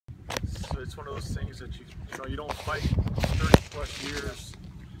it's one of those things that you don't fight 30 plus years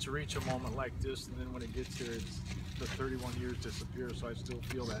to reach a moment like this, and then when it gets here, it's the 31 years disappear. So I still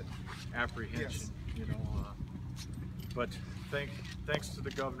feel that apprehension, yes. But thanks to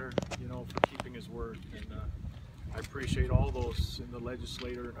the governor, for keeping his word, and I appreciate all those in the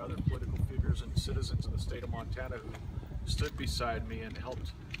legislature and other political figures and citizens in the state of Montana who stood beside me and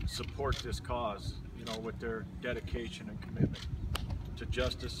helped support this cause, with their dedication and commitment to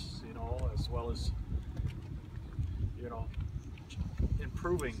justice, as well as,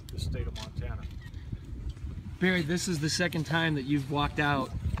 improving the state of Montana. Barry, this is the second time that you've walked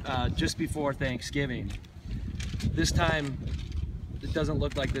out just before Thanksgiving. This time, it doesn't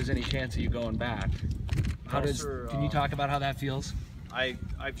look like there's any chance of you going back. Can you talk about how that feels?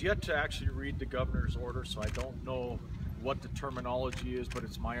 I've yet to actually read the governor's order, so I don't know what the terminology is, but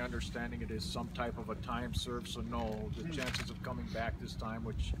it's my understanding it is some type of a time served, so no, the chances of coming back this time,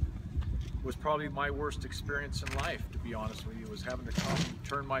 which was probably my worst experience in life, to be honest with you, was having to come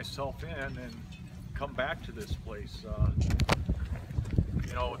turn myself in and come back to this place.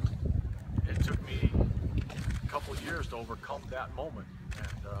 It took me a couple of years to overcome that moment, and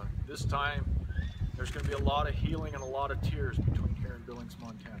this time there's going to be a lot of healing and a lot of tears between here and Billings,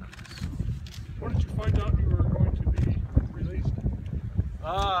 Montana. When did you find out you were going to be released?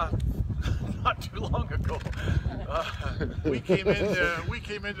 Not too long ago. We came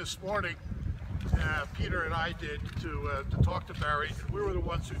in this morning. Peter and I did to talk to Barry, and we were the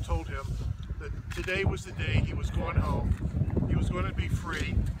ones who told him that today was the day he was going home. He was going to be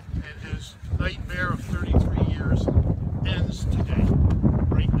free, and his nightmare of 33 years ends today,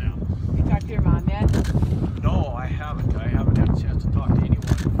 right now. You talked to your mom yet? No, I haven't. I haven't had a chance to talk to anyone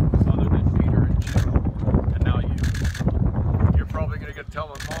other than Peter and Jim, and now you. You're probably going to get to tell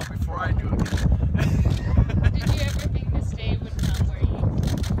my mom before I do it. Did you ever think this day would come where you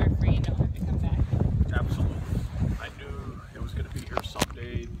are free and don't have to come back? Absolutely. I knew it was going to be here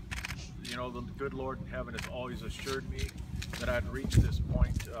someday. The good Lord in heaven has always assured me that I'd reach this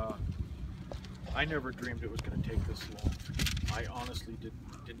point. I never dreamed it was going to take this long. I honestly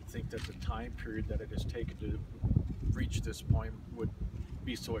didn't think that the time period that it has taken to reach this point would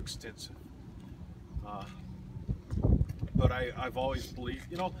be so extensive. But I've always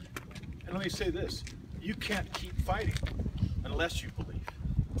believed, and let me say this, you can't keep fighting unless you believe.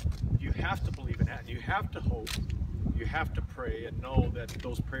 You have to believe in that. You have to hope. You have to pray and know that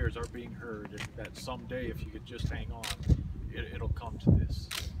those prayers are being heard, and that someday, if you could just hang on, it'll come to this.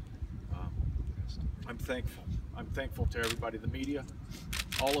 I'm thankful. I'm thankful to everybody, the media,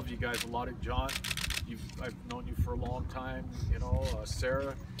 all of you guys. A lot of John, I've known you for a long time.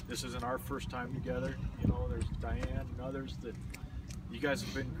 Sarah, this isn't our first time together. There's Diane and others that you guys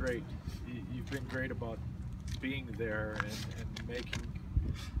have been great. You've been great about being there and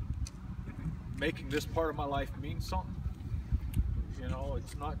making this part of my life mean something.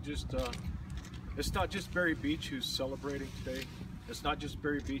 It's not just Barry Beach who's celebrating today. It's not just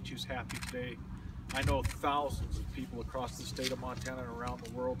Barry Beach who's happy today. I know thousands of people across the state of Montana and around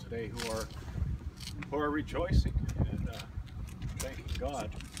the world today who are rejoicing and thanking God,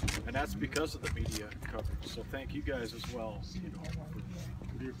 and that's because of the media coverage. So thank you guys as well.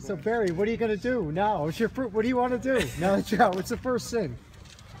 So Barry, what are you going to do now? What do you want to do now that you're out? What's the first thing?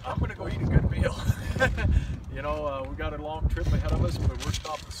 I'm going to go eat a good meal. We got a long trip ahead of us, but we're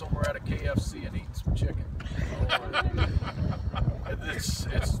stopping somewhere at a KFC and eating some chicken.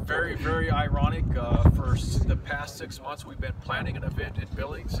 It's very, very ironic. For the past 6 months, we've been planning an event in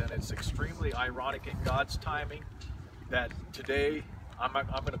Billings, and it's extremely ironic in God's timing that today I'm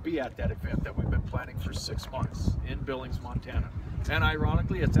going to be at that event that we've been planning for 6 months in Billings, Montana. And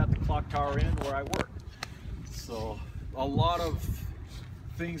ironically, it's at the Clock Tower Inn where I work. So a lot of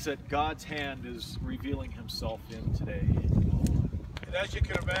things that God's hand is revealing himself in today. And as you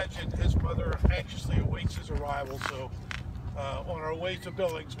can imagine, his mother anxiously awaits his arrival, so on our way to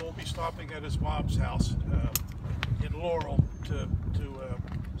Billings, we'll be stopping at his mom's house in Laurel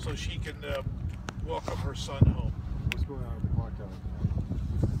so she can welcome her son home. What's going on at the Clock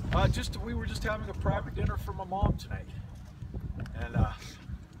Tower? We were just having a private dinner for my mom tonight, and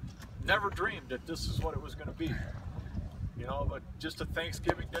never dreamed that this is what it was going to be. But just a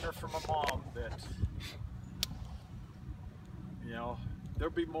Thanksgiving dinner for my mom that,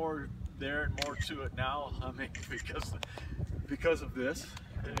 there'll be more there and more to it now. I mean, because of this,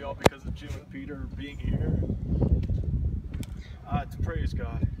 because of Jim and Peter being here. To praise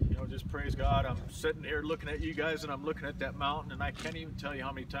God, just praise God. I'm sitting here looking at you guys, and I'm looking at that mountain, and I can't even tell you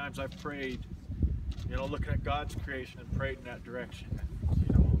how many times I've prayed, looking at God's creation and prayed in that direction.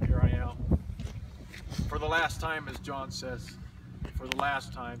 Here I am. For the last time, as John says, for the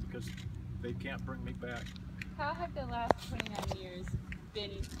last time, because They can't bring me back. How have the last 29 years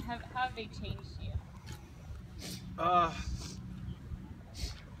been? How have they changed you?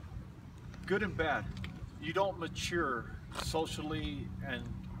 Good and bad. You don't mature socially and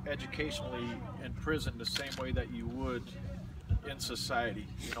educationally in prison the same way that you would in society.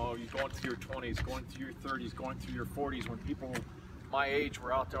 You know, you're going through your 20s, going through your 30s, going through your 40s, when people my age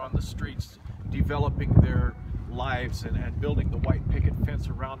were out there on the streets developing their lives and building the white picket fence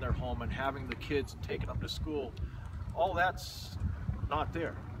around their home and having the kids and taking them to school. All that's not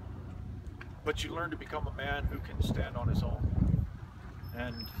there. But you learn to become a man who can stand on his own.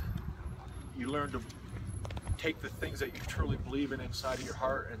 And you learn to take the things that you truly believe in inside of your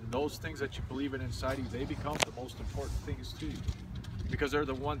heart, and those things that you believe in inside of you, they become the most important things to you, because they're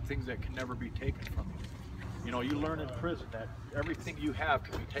the one things that can never be taken from you. You know, you learn in prison that everything you have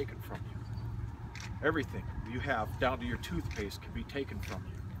can be taken from you. Everything you have, down to your toothpaste, can be taken from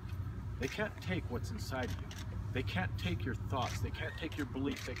you. They can't take what's inside of you. They can't take your thoughts. They can't take your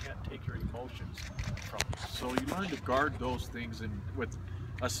beliefs. They can't take your emotions from you. So you learn to guard those things with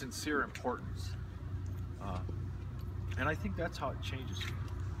a sincere importance. And I think that's how it changes you.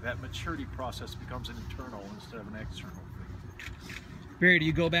 That maturity process becomes an internal instead of an external thing. Barry, do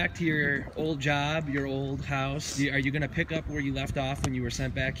you go back to your old job, your old house? Are you going to pick up where you left off when you were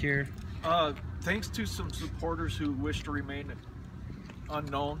sent back here? Thanks to some supporters who wish to remain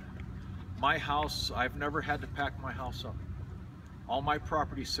unknown, my house, I've never had to pack my house up. All my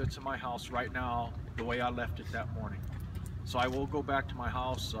property sits in my house right now the way I left it that morning. So I will go back to my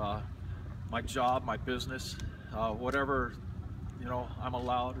house, my job, my business, whatever, you know, I'm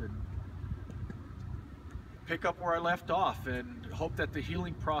allowed, and pick up where I left off, and hope that the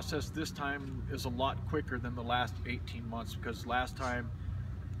healing process this time is a lot quicker than the last 18 months, because last time,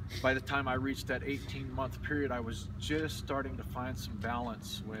 by the time I reached that 18-month period, I was just starting to find some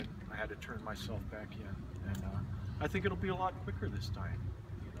balance when I had to turn myself back in. And I think it'll be a lot quicker this time,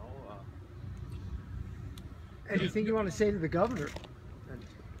 you know. Anything you want to say to the governor?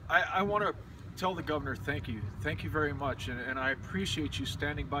 I want to tell the governor thank you. Thank you very much, and I appreciate you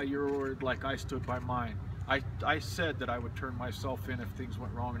standing by your word like I stood by mine. I said that I would turn myself in if things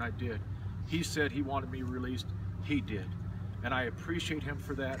went wrong, and I did. He said he wanted me released. He did. And I appreciate him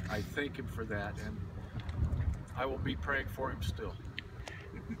for that. I thank him for that, and I will be praying for him still.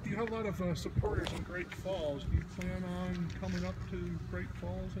 You have a lot of supporters in Great Falls. Do you plan on coming up to Great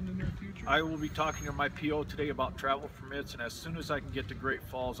Falls in the near future? I will be talking to my PO today about travel permits, and as soon as I can get to Great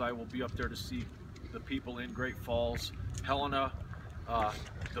Falls, I will be up there to see the people in Great Falls, Helena,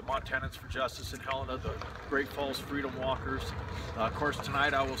 the Montanans for Justice in Helena, the Great Falls Freedom Walkers. Of course,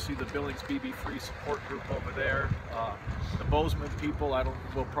 tonight I will see the Billings BB Free support group over there. The Bozeman people,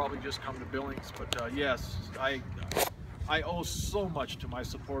 will probably just come to Billings, but yes, I owe so much to my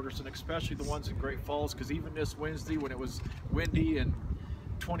supporters, and especially the ones in Great Falls, because even this Wednesday when it was windy and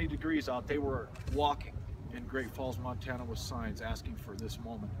 20 degrees out, they were walking in Great Falls, Montana with signs asking for this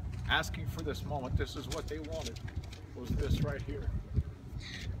moment. Asking for this moment. This is what they wanted, was this right here.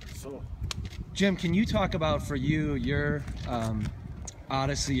 So, Jim, can you talk about for you your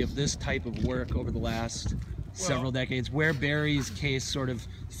odyssey of this type of work over the last several decades, where Barry's case sort of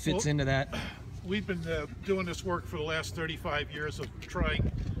fits into that? We've been doing this work for the last 35 years of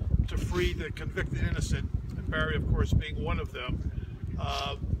trying to free the convicted innocent, and Barry, of course, being one of them.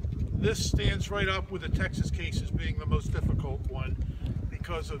 This stands right up with the Texas case as being the most difficult one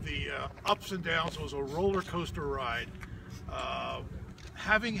because of the ups and downs. It was a roller coaster ride.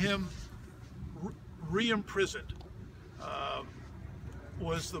 Having him re-imprisoned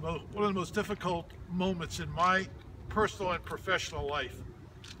was one of the most difficult moments in my personal and professional life.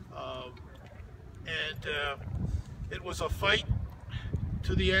 It was a fight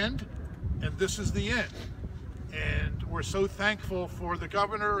to the end, and this is the end. And we're so thankful for the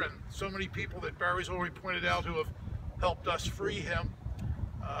governor and so many people that Barry's already pointed out who have helped us free him,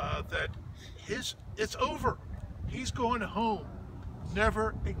 that it's over. He's going home,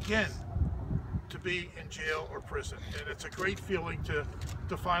 never again to be in jail or prison. And it's a great feeling to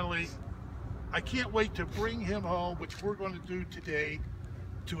finally, I can't wait to bring him home, which we're going to do today,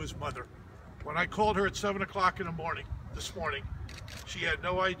 to his mother. When I called her at 7 o'clock in the morning, this morning, she had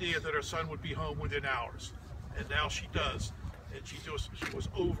no idea that her son would be home within hours. And now she does. And she was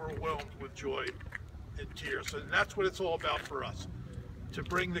overwhelmed with joy and tears. And that's what it's all about for us, to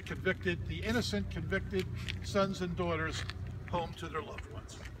bring the innocent convicted sons and daughters home to their loved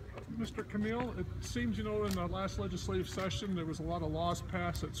ones. Mr. Camiel, it seems, in the last legislative session, there was a lot of laws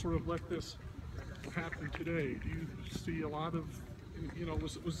passed that sort of let this happen today. Do you see a lot of,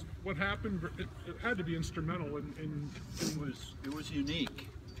 was what happened, it had to be instrumental in It was unique.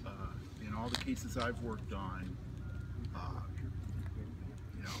 in all the cases I've worked on,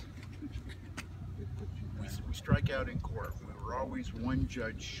 you know, we strike out in court. We were always one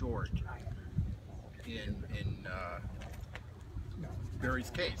judge short in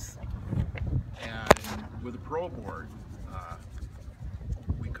Barry's case, and with the parole board,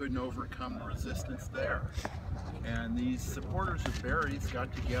 we couldn't overcome the resistance there. And these supporters of Barry's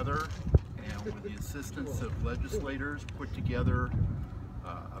got together, and with the assistance of legislators, put together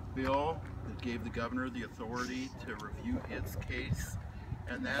a bill that gave the governor the authority to review his case.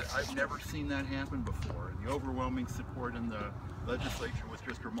 And that, I've never seen that happen before. And the overwhelming support in the legislature was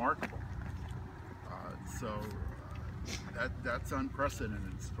just remarkable. That's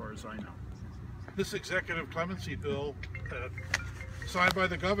unprecedented as far as I know. This executive clemency bill signed by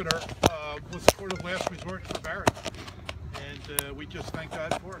the governor was a court of last resort for Barry. And we just thank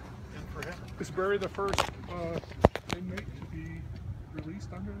God for it and for him. Is Barry the first inmate to be released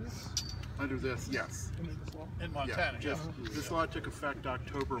under this? Under this, yes. Under this law? In Montana, Yeah, yes. this law took effect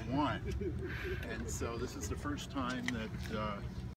October 1, and so this is the first time that